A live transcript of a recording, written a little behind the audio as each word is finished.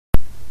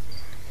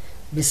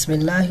بسم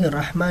اللہ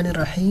الرحمن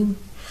الرحیم۔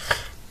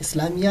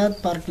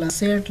 اسلامیات پر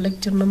کلاس 8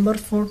 لیکچر نمبر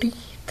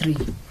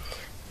 43۔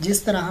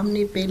 جس طرح ہم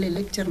نے پہلے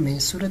لیکچر میں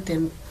صورت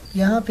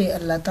یہاں پہ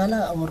اللہ تعالیٰ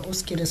اور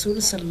اس کے رسول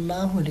صلی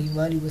اللہ علیہ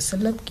وآلہ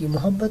وسلم کی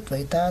محبت و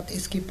اطاعت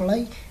اس کی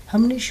پڑھائی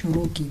ہم نے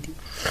شروع کی تھی،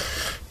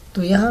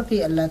 تو یہاں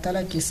پہ اللہ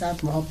تعالیٰ کے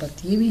ساتھ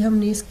محبت یہ بھی ہم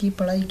نے اس کی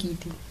پڑھائی کی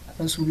تھی۔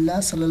 رسول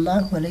اللہ صلی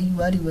اللہ علیہ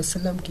وآلہ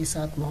وسلم کے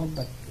ساتھ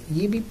محبت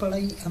یہ بھی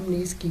پڑھائی ہم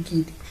نے اس کی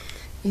تھی۔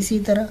 اسی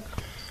طرح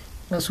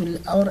رسول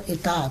اور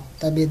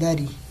اطاعت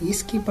تابعداری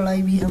اس کی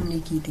پڑھائی بھی ہم نے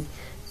کی تھی۔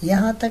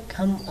 یہاں تک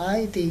ہم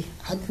آئے تھے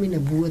ختم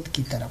نبوت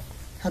کی طرف۔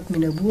 ختم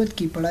نبوت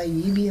کی پڑھائی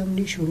یہ بھی ہم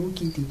نے شروع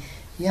کی تھی،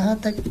 یہاں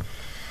تک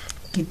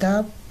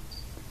کتاب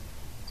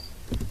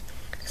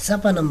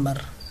صفحہ نمبر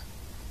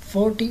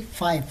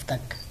 45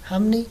 تک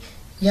ہم نے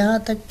یہاں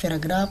تک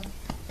پیراگراف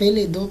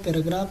پہلے 2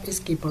 پیراگراف اس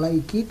کی پڑھائی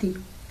کی تھی۔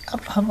 اب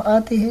ہم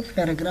آتے ہیں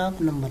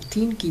پیراگراف نمبر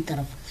 3 کی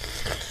طرف،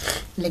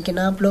 لیکن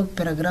آپ لوگ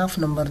پیراگراف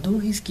نمبر 2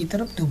 اس کی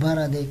طرف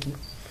دوبارہ دیکھیں۔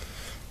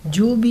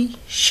 جو بھی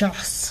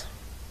شخص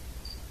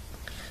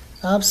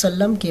آپ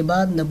سلم کے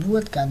بعد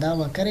نبوت کا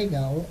دعویٰ کرے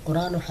گا وہ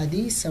قرآن و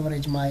حدیث اور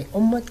اجماع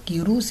امت کی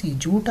روح سے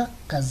جھوٹا،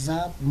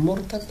 کذاب،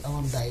 مرتد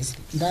اور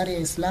دار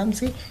اسلام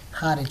سے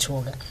خارج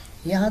ہوگا۔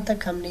 یہاں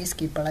تک ہم نے اس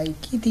کی پڑھائی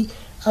کی تھی۔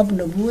 اب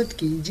نبوت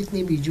کے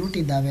جتنے بھی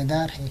جھوٹے دعوے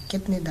دار ہیں،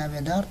 کتنے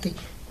دعوے دار تھے،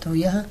 تو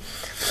یہاں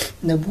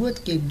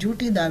نبوت کے ایک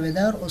جھوٹے دعوے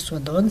دار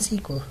اسود عنسی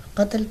کو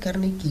قتل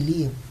کرنے کے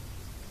لیے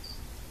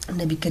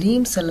نبی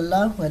کریم صلی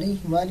اللہ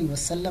علیہ وآلہ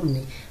وسلم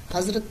نے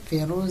حضرت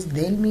فیروز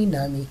دہلوی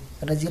نامی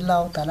رضی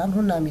اللہ تعالیٰ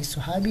عنہ نامی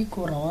صحابی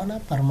کو روانہ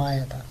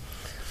فرمایا تھا۔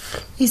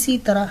 اسی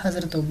طرح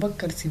حضرت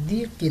ابوبکر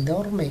صدیق کے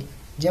دور میں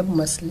جب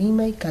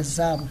مسلمہ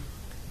کذاب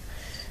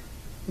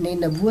نے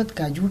نبوت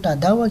کا جھوٹا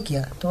دعویٰ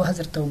کیا تو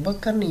حضرت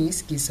ابوبکر نے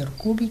اس کی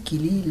سرکوبی کے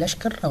لیے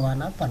لشکر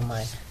روانہ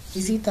فرمایا۔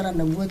 اسی طرح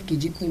نبوت کے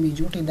جتنے بھی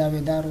جھوٹے دعوے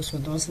دار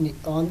اسود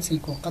عنسی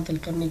کو قتل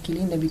کرنے کے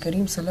لیے نبی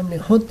کریم صلی اللہ علیہ وسلم نے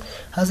خود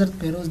حضرت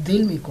فیروز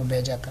دہلوی کو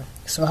بھیجا تھا،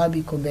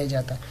 صحابی کو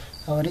بھیجا تھا۔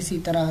 اور اسی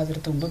طرح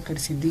حضرت ابوبکر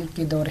صدیق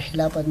کے دور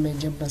خلافت میں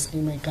جب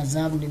مسلمہ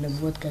کذاب نے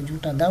نبوت کا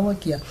جھوٹا دعویٰ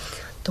کیا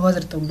تو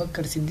حضرت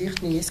ابوبکر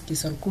صدیق نے اس کی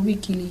سرکوبی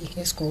کے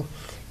لیے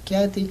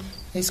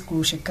اس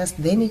کو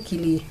شکست دینے کے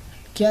لیے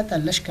کیا تھا،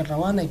 لشکر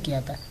روانہ کیا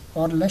تھا۔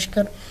 اور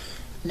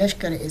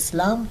لشکر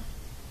اسلام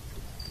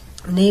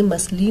نے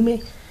مسلمے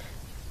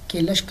کے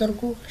لشکر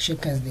کو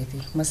شکست دی تھی۔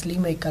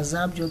 مسلمہ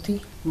کذاب جو تھی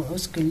وہ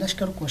اس کے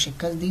لشکر کو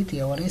شکست دی تھی،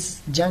 اور اس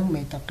جنگ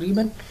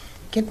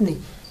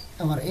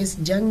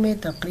میں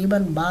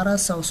تقریباً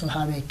 1200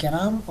 صحابہ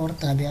کرام اور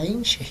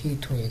تابعین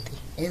شہید ہوئے تھے۔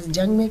 اس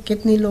جنگ میں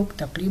کتنے لوگ؟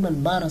 تقریباً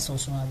 1200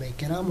 صحابہ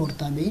کرام اور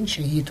تابعین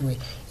شہید ہوئے۔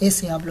 اس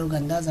سے آپ لوگ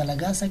اندازہ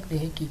لگا سکتے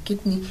ہیں کہ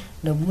کتنی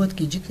نبوت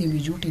کی جتنی بھی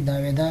جھوٹی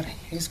دعوے دار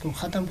ہیں اس کو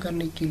ختم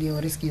کرنے کے لیے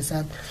اور اس کے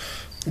ساتھ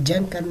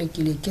جنگ کرنے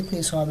کے لیے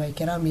کتنے صحابہ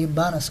کرام، یہ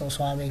 1200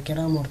 صحابہ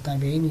کرام اور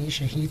تابعین یہ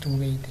شہید ہو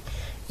گئی تھے۔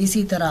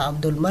 اسی طرح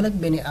عبد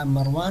الملک بن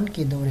مروان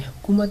کے دور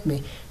حکومت میں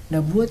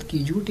نبوت کی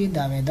جھوٹے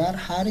دعوے دار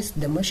حارث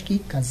دمشقی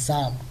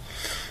کذاب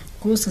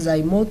کو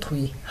سزائے موت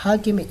ہوئی۔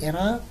 حاکم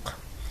عراق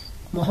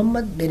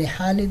محمد بن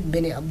خالد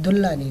بن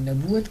عبداللہ نے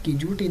نبوت کی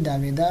جھوٹے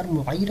دعوے دار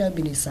معیرہ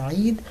بن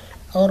سعید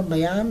اور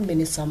بیان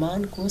بن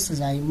سمان کو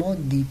سزائے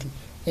موت دی تھی۔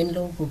 ان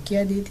لوگوں کو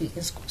کیا دی تھی؟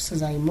 اس کو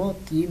سزائے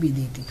موت یہ بھی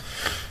دی تھی۔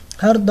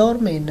 ہر دور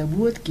میں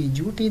نبوت کے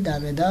جھوٹے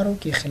دعوے داروں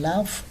کے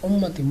خلاف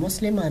امت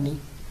مسلمہ نے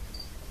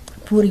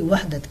پوری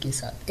وحدت کے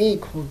ساتھ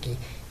ایک ہو کے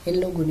ان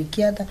لوگوں نے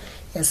کیا تھا،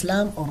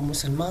 اسلام اور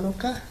مسلمانوں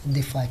کا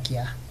دفاع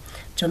کیا۔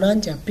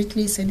 چنانچہ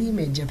پچھلی صدی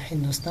میں جب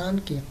ہندوستان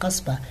کے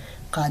قصبہ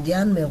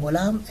قادیان میں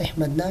غلام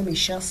احمد نامی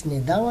شخص نے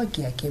دعویٰ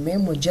کیا کہ میں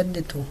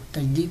مجدد ہوں،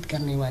 تجدید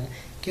کرنے والا،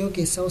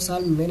 کیونکہ 100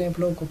 سال میں نے آپ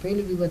لوگوں کو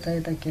پہلے بھی بتایا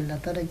تھا کہ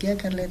اللہ تعالیٰ کیا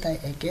کر لیتا ہے،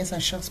 ایک ایسا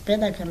شخص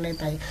پیدا کر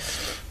لیتا ہے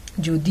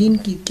جو دین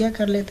کی کیا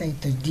کر لیتا ہے،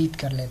 تجدید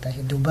کر لیتا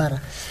ہے دوبارہ۔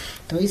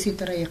 تو اسی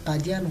طرح یہ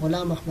قادیان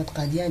غلام احمد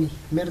قادیانی،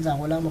 مرزا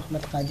غلام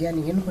احمد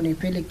قادیانی، انہوں نے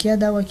پہلے کیا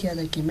دعویٰ کیا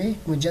تھا کہ میں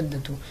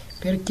مجدد ہوں،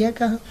 پھر کیا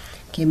کہا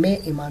کہ میں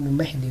امام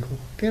مہدی ہوں،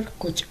 پھر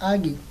کچھ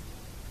آگے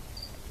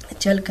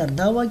چل کر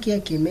دعویٰ کیا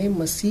کہ میں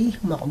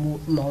مسیح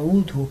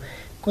موعود ہوں،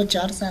 کچھ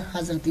عرصہ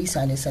حضرت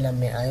عیسیٰ علیہ السلام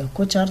میں آئے،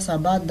 کچھ عرصہ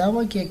بعد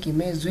دعویٰ کیا کہ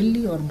میں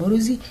ذلی اور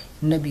بروزی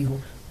نبی ہوں،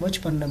 مجھ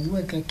پر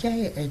نبوت کا کیا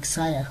ہے، ایک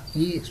سایہ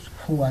یہ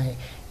ہوا ہے،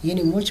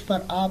 یعنی مجھ پر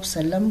آپ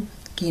سلم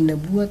کی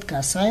نبوت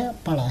کا سایہ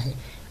پڑا ہے۔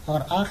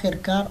 اور آخر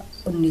کار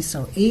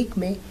 1901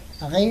 میں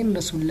غیر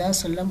رسول اللہ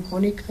صلی اللہ علیہ وسلم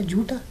ہونے کا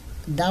جھوٹا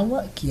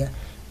دعویٰ کیا،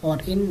 اور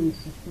ان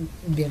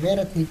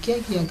بغیرت نے کیا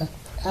کیا تھا،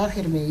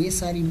 آخر میں یہ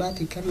ساری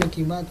باتیں کرنے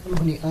کے بعد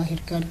انہوں نے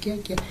آخر کار کیا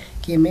کیا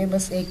کہ میں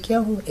بس ایک کیا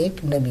ہوں،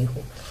 ایک نبی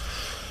ہوں۔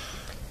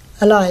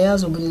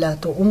 العیاذ باللہ۔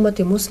 تو امت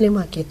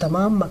مسلمہ کے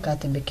تمام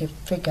مکاتب کے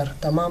فکر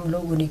تمام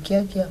لوگوں نے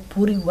کیا کیا،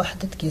 پوری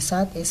وحدت کے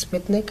ساتھ اس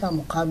فتنے کا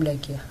مقابلہ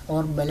کیا،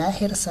 اور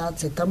بالآخر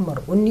 7 ستمبر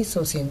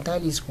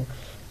 1947 کو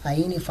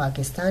آئین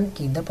پاکستان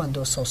کی دفعہ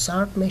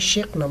 260 میں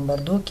شق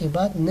نمبر 2 کے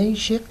بعد نئی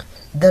شق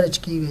درج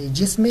کی گئی،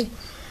 جس میں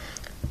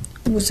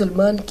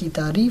مسلمان کی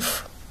تعریف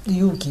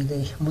یوں کی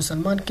گئی۔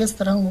 مسلمان کس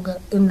طرح ہوگا؟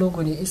 ان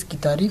لوگوں نے اس کی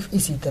تعریف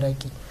اسی طرح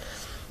کی۔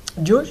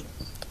 جو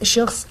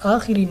شخص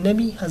آخری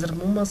نبی حضرت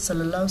محمد صلی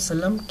اللہ علیہ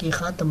وسلم کے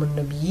خاتم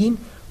النبیین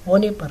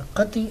ہونے پر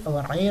قطعی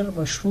اور غیر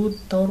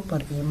مشروط طور پر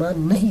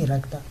ایمان نہیں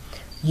رکھتا،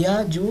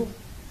 یا جو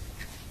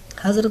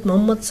حضرت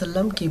محمد صلی اللہ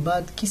علیہ وسلم کے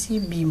بعد کسی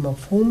بھی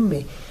مفہوم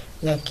میں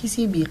یا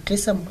کسی بھی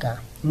قسم کا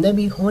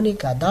نبی ہونے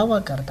کا دعویٰ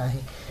کرتا ہے،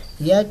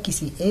 یا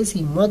کسی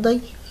ایسی مدعی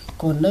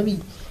کو نبی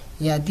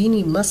یا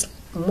دینی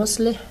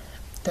مصلح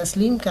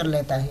تسلیم کر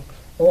لیتا ہے،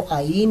 وہ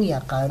آئین یا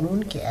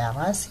قانون کے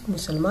اعراض سے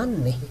مسلمان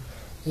نہیں۔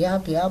 یہاں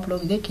پہ آپ لوگ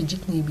دیکھیں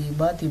جتنی بھی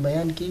باتیں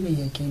بیان کی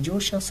گئی ہے کہ جو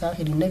شخص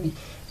آخری نبی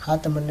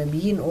خاتم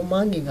النبیین وہ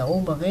مانگے گا، وہ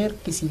بغیر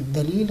کسی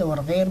دلیل اور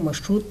غیر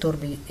مشروط طور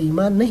پہ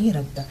ایمان نہیں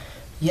رکھتا،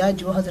 یا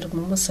جو حضرت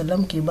محمد صلی اللہ علیہ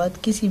وسلم کے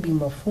بعد کسی بھی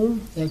مفہوم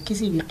یا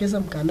کسی بھی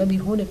قسم کا نبی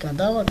ہونے کا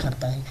دعویٰ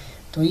کرتا ہے،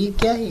 تو یہ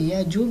کیا ہے؟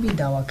 یا جو بھی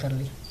دعویٰ کر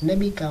لے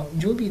نبی کا،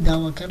 جو بھی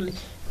دعویٰ کر لے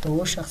تو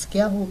وہ شخص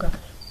کیا ہوگا؟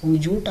 وہ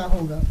جھوٹا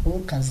ہوگا، وہ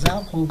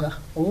کذاب ہوگا،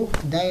 وہ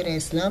دائرہ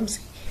اسلام سے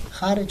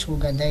خارج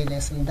ہوگا،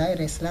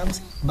 دائرہ اسلام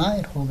سے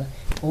باہر ہوگا،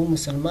 وہ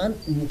مسلمان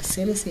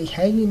سرے سے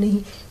ہے ہی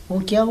نہیں، وہ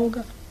کیا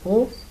ہوگا؟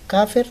 وہ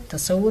کافر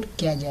تصور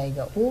کیا جائے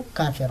گا، وہ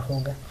کافر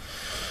ہوگا۔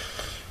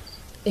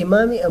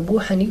 امام ابو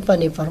حنیفہ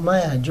نے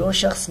فرمایا جو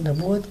شخص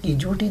نبوت کی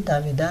جھوٹی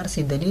دعوے دار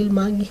سے دلیل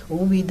مانگی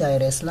وہ بھی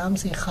دائرہ اسلام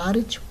سے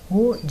خارج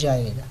ہو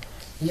جائے گا۔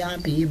 یہاں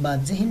پہ یہ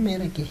بات ذہن میں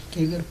رکھے کہ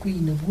اگر کوئی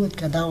نبوت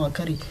کا دعویٰ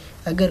کرے،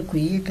 اگر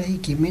کوئی یہ کہے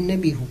کہ میں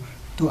نبی ہوں،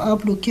 تو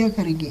آپ لوگ کیا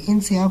کریں گے؟ ان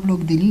سے آپ لوگ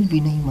دلیل بھی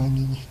نہیں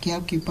مانگیں گے کہ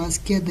آپ کے پاس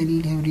کیا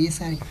دلیل ہے، اور یہ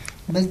ساری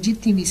بس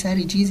جتنی بھی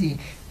ساری چیزیں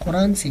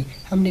قرآن سے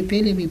ہم نے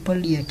پہلے بھی پڑھ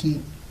لیا کہ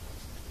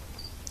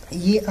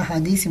یہ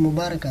احادیث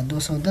مبارکہ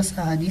 210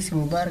 احادیث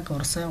مبارکہ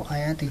اور 100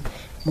 آیات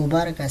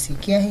مبارکہ سے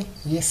کیا ہے؟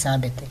 یہ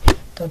ثابت ہے۔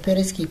 تو پھر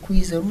اس کی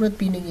کوئی ضرورت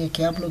بھی نہیں ہے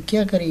کہ آپ لوگ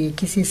کیا کریں گے؟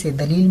 کسی سے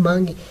دلیل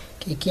مانگیں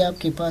کہ کیا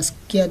آپ کے پاس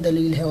کیا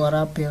دلیل ہے اور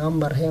آپ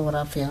پیغمبر ہیں اور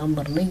آپ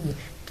پیغمبر نہیں ہیں۔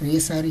 تو یہ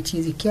ساری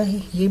چیزیں کیا ہے؟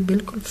 یہ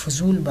بالکل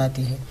فضول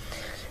باتیں ہیں۔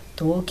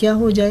 تو وہ کیا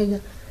ہو جائے گا؟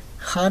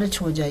 خارج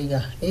ہو جائے گا،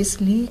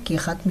 اس لیے کہ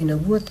ختم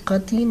نبوت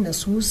قطعی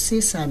نصوص سے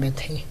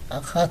ثابت ہے۔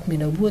 ختم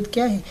نبوت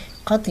کیا ہے؟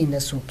 قطعی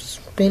نصوص۔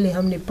 پہلے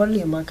ہم نے پڑھ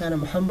لیا ما کان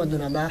محمد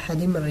ابا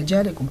احد من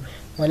رجالکم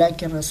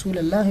ولکن رسول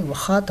اللہ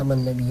وخاتم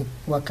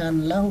النبیین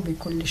وکان اللہ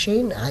بکل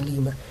شیء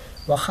علیما۔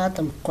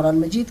 وخاتم قرآن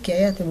مجید کی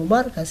آیات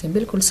مبارکہ سے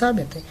بالکل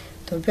ثابت ہے۔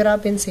 تو پھر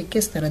آپ ان سے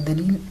کس طرح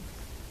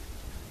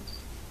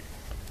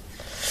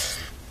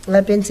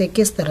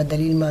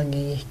دلیل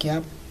مانگیں گے کہ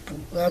آپ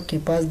کے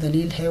پاس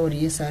دلیل ہے اور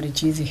یہ ساری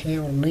چیزیں ہیں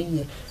اور نہیں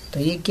ہے؟ تو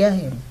یہ کیا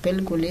ہے؟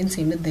 بالکل ان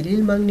سے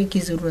دلیل مانگنے کی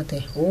ضرورت ہے،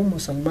 وہ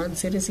مسلمان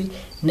سرے سے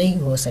نہیں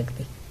ہو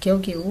سکتے،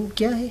 کیونکہ وہ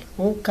کیا ہے؟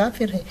 وہ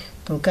کافر ہے۔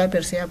 تو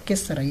کافر سے آپ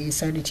کس طرح یہ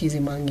ساری چیزیں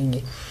مانگیں گے؟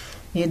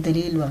 یہ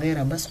دلیل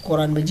وغیرہ بس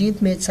قرآن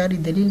مجید میں ساری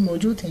دلیل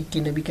موجود ہے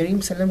کہ نبی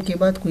کریم صلی اللہ علیہ وسلم کے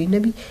بعد کوئی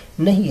نبی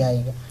نہیں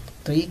آئے گا۔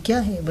 تو یہ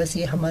کیا ہے؟ بس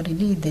یہ ہمارے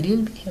لیے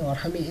دلیل بھی ہے اور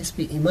ہمیں اس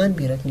پہ ایمان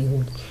بھی رکھنی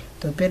ہوگی۔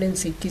 تو پھر ان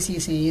سے کسی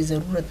سے یہ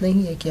ضرورت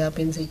نہیں ہے کہ آپ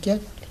ان سے کیا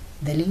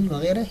دلیل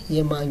وغیرہ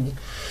یہ مانگیں۔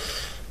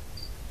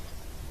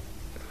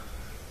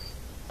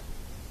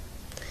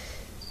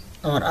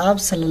 اور آپ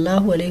صلی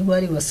اللہ علیہ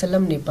وآلہ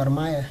وسلم نے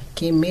فرمایا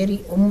کہ میری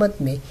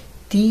امت میں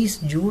 30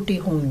 جھوٹے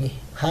ہوں گے،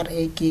 ہر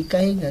ایک یہ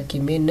کہے گا کہ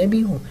میں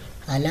نبی ہوں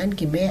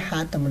حالانکہ میں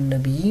خاتم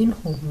النبیین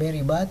ہوں،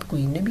 میرے بعد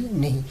کوئی نبی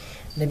نہیں۔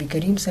 نبی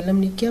کریم صلی اللہ علیہ وسلم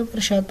نے کیا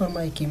ارشاد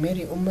فرمایا کہ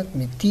میری امت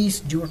میں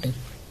 30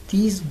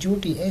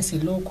 جھوٹے ایسے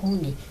لوگ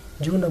ہوں گے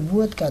جو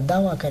نبوت کا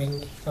دعویٰ کریں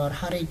گے، اور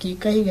ہر ایک یہ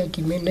کہے گا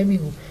کہ میں نبی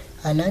ہوں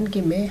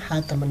حالانکہ میں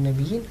خاتم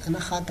النبیین، انا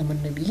خاتم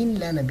النبیین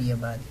لا نبی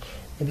بعد۔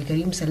 نبی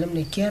کریم صلی اللہ علیہ وسلم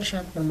نے کیا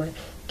ارشاد فرمایا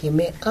کہ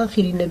میں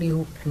آخری نبی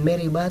ہوں،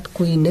 میرے بعد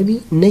کوئی نبی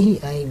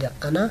نہیں آئے گا،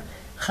 انا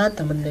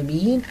خاتم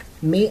النبیین،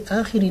 میں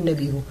آخری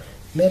نبی ہوں،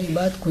 میری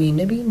بعد کوئی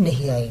نبی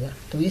نہیں آئے گا۔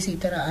 تو اسی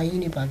طرح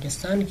آئین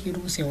پاکستان کی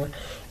روح سے اور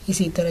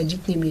اسی طرح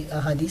جتنی بھی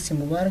احادیث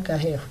مبارکہ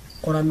ہے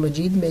قرآن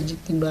مجید میں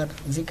جتنی بار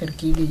ذکر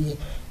کی گئی ہے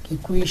کہ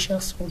کوئی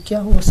شخص وہ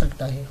کیا ہو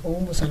سکتا ہے؟ وہ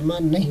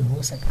مسلمان نہیں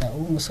ہو سکتا،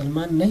 وہ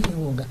مسلمان نہیں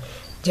ہوگا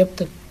جب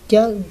تک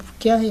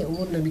کیا ہے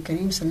وہ نبی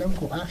کریم صلی اللہ علیہ وسلم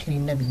کو آخری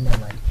نبی نہ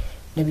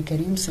مانے، نبی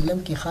کریم صلی اللہ علیہ وسلم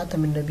کے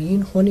خاتم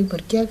النبیین ہونے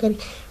پر کیا کرے؟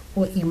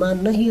 وہ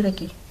ایمان نہیں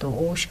رکھے، تو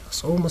وہ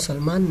شخص وہ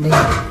مسلمان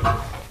نہیں،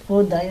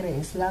 وہ دائرہ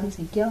اسلام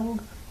سے کیا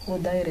ہوگا؟ وہ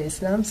دائرہ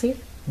اسلام سے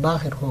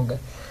باہر ہوگا۔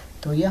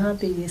 تو یہاں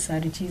پہ یہ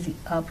ساری چیزیں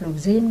آپ لوگ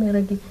ذہن میں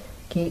رکھیں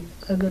کہ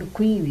اگر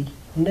کوئی بھی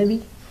نبی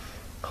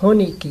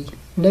ہونے کی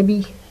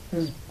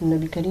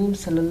نبی کریم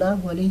صلی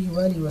اللہ علیہ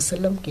وآلہ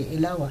وسلم کے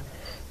علاوہ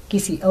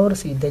کسی اور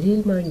سے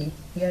دلیل مانگی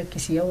یا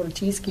کسی اور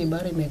چیز کے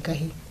بارے میں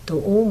کہے تو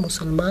وہ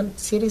مسلمان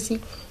سرے سے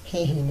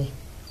ہے ہی نہیں،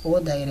 وہ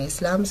دائرہ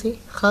اسلام سے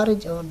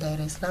خارج اور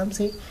دائرہ اسلام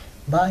سے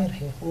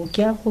باہر ہے، وہ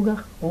کیا ہوگا؟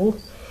 وہ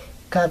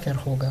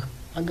کافر ہوگا۔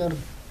 اگر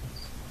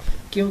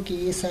کیونکہ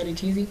یہ ساری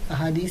چیزیں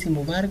احادیث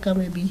مبارکہ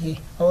میں بھی ہے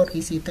اور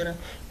اسی طرح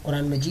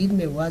قرآن مجید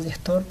میں واضح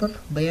طور پر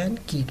بیان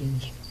کی گئی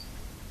ہے۔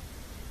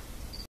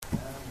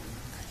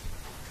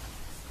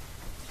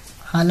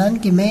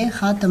 حالانکہ میں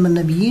خاتم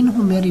النبیین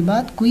ہوں، میری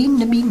بعد کوئی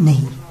نبی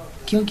نہیں،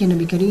 کیونکہ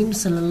نبی کریم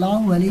صلی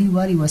اللہ علیہ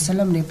وآلہ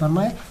وسلم نے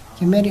فرمایا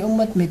کہ میری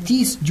امت میں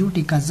 30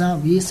 جھوٹے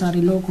کذاب یہ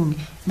سارے لوگ ہوں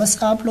گے۔ بس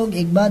آپ لوگ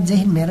ایک بات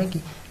ذہن میں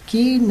رکھیں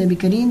کہ نبی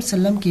کریم صلی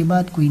اللہ علیہ وسلم کے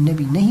بعد کوئی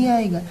نبی نہیں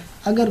آئے گا۔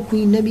 اگر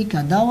کوئی نبی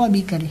کا دعویٰ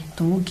بھی کرے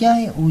تو وہ کیا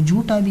ہے؟ وہ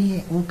جھوٹا بھی ہے،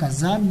 وہ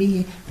کذاب بھی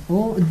ہے،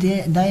 وہ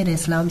دائرہ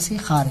اسلام سے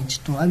خارج.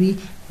 تو ابھی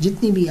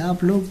جتنی بھی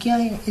آپ لوگ کیا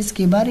ہے اس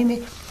کے بارے میں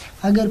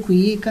اگر کوئی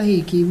یہ کہے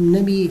کہ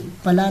نبی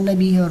فلاں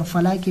نبی ہے اور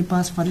فلاں کے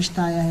پاس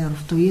فرشتہ آیا ہے، اور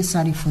تو یہ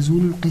ساری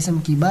فضول قسم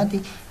کی باتیں.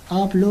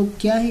 آپ لوگ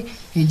کیا ہے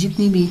یہ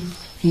جتنی بھی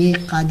یہ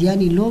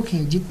قادیانی لوگ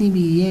ہیں، جتنی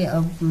بھی یہ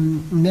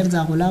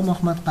مرزا غلام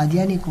احمد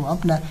قادیانی کو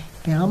اپنا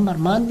پیغمبر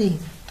مانتے ہیں،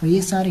 تو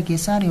یہ سارے کے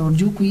سارے اور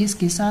جو کوئی اس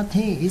کے ساتھ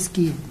ہیں اس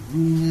کی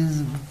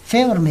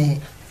فیور میں ہے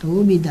تو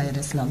وہ بھی دائرہ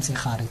اسلام سے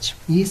خارج.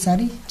 یہ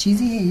ساری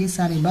چیزیں ہیں، یہ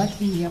ساری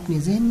باتیں یہ اپنے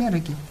ذہن میں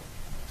رکھیں.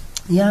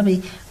 یہاں بھی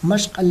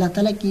مشق اللہ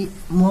تعالیٰ کی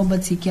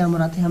محبت سے کیا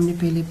مراد ہے ہم نے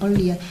پہلے پڑھ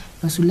لیا.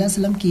 رسول اللہ علیہ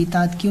وسلم کی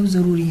اطاعت کیوں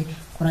ضروری ہے،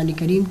 قرآن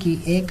کریم کی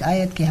ایک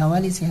آیت کے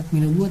حوالے سے ختم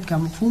نبوت کا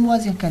مفہوم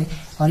واضح کریں.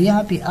 اور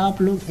یہاں پہ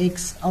آپ لوگ ایک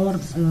اور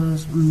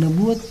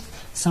نبوت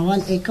سوال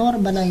ایک اور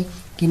بنائیں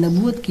کہ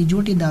نبوت کی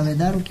جھوٹے دعوے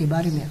داروں کے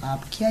بارے میں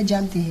آپ کیا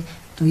جانتے ہیں.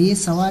 تو یہ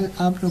سوال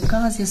آپ لوگ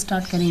کہاں سے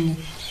سٹارٹ کریں گے؟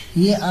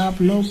 یہ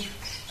آپ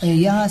لوگ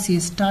یہاں سے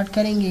سٹارٹ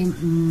کریں گے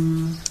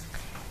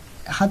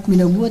ختم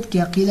نبوت کے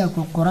عقیدہ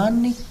کو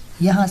قرآن نے،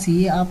 یہاں سے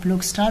یہ آپ لوگ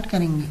سٹارٹ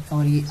کریں گے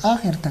اور یہ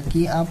آخر تک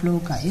یہ آپ لوگوں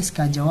کا اس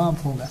کا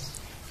جواب ہوگا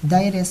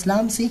دائرہ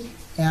اسلام سے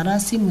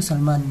اعراض سے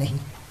مسلمان نہیں.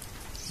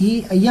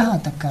 یہ یہاں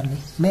تک کر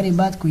لیں، میرے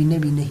بات کوئی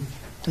نبی نہیں.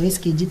 تو اس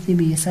کے جتنے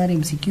بھی یہ سارے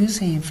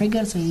MCQs ہیں، یہ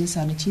فگرس ہیں، یہ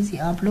ساری چیزیں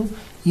آپ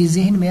لوگ یہ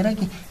ذہن میں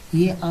رکھیں.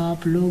 یہ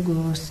آپ لوگ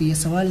یہ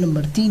سوال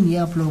نمبر 3 یہ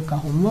آپ لوگوں کا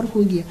ہوم ورک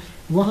ہو گیا.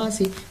 وہاں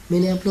سے میں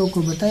نے آپ لوگوں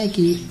کو بتایا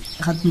کہ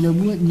ختم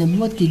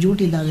نبوت کی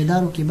جھوٹے دعوے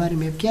داروں کے بارے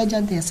میں آپ کیا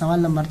جانتے ہیں. سوال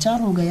نمبر 4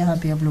 ہوگا یہاں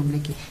پہ آپ لوگ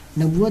لکھیں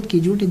نبوت کی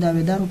جھوٹے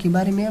دعوے داروں کے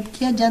بارے میں آپ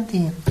کیا جانتے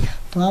ہیں.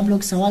 تو آپ لوگ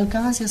سوال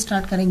کہاں سے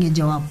سٹارٹ کریں گے؟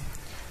 جواب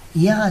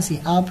یہاں سے.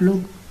 آپ لوگ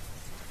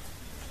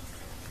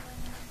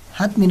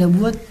ختم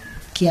نبوت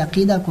کے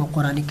عقیدہ کو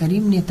قرآن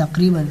کریم نے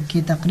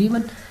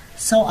تقریباً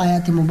 100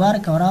 آیات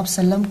مبارکہ اور آپ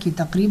وسلم کی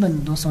تقریباً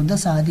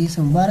 210 حدیث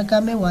مبارکہ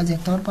میں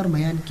واضح طور پر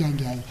بیان کیا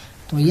گیا ہے.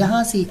 تو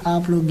یہاں سے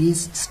آپ لوگ یہ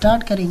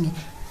سٹارٹ کریں گے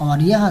اور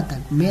یہاں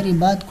تک میری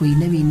بات کوئی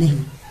نبی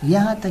نہیں،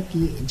 یہاں تک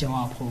یہ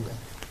جواب ہوگا.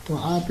 تو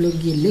آپ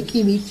لوگ یہ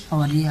لکھیں بھی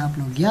اور یہ آپ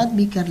لوگ یاد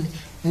بھی کر لیں.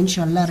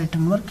 انشاءاللہ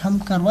ریٹن ورک ہم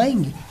کروائیں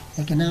گے،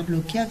 لیکن آپ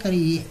لوگ کیا کریں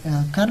یہ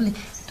کر لیں.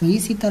 تو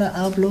اسی طرح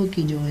آپ لوگ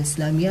کی جو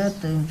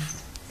اسلامیات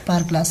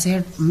پار کلاس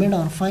 8 مڈ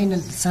اور فائنل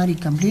ساری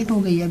کمپلیٹ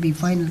ہو گئی. ابھی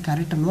فائنل کا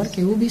ریٹن ورک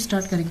ہے وہ بھی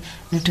سٹارٹ کریں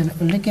گے.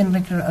 لیکن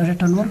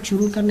ریٹن ورک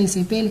شروع کرنے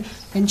سے پہلے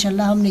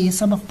انشاءاللہ ہم نے یہ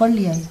سبق پڑھ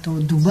لیا ہے تو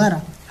دوبارہ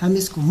ہم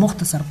اس کو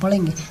مختصر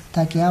پڑھیں گے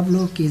تاکہ آپ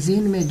لوگوں کے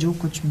ذہن میں جو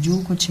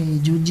کچھ ہے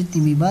جو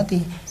جتنی بھی باتیں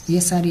ہیں یہ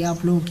ساری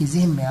آپ لوگوں کے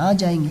ذہن میں آ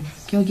جائیں گے،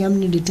 کیونکہ ہم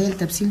نے ڈیٹیل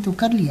تفصیل تو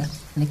کر لیا.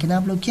 لیکن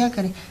آپ لوگ کیا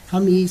کریں،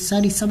 ہم یہ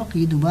ساری سبق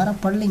یہ دوبارہ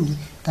پڑھ لیں گے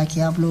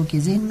تاکہ آپ لوگوں کے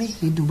ذہن میں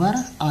یہ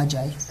دوبارہ آ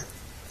جائے.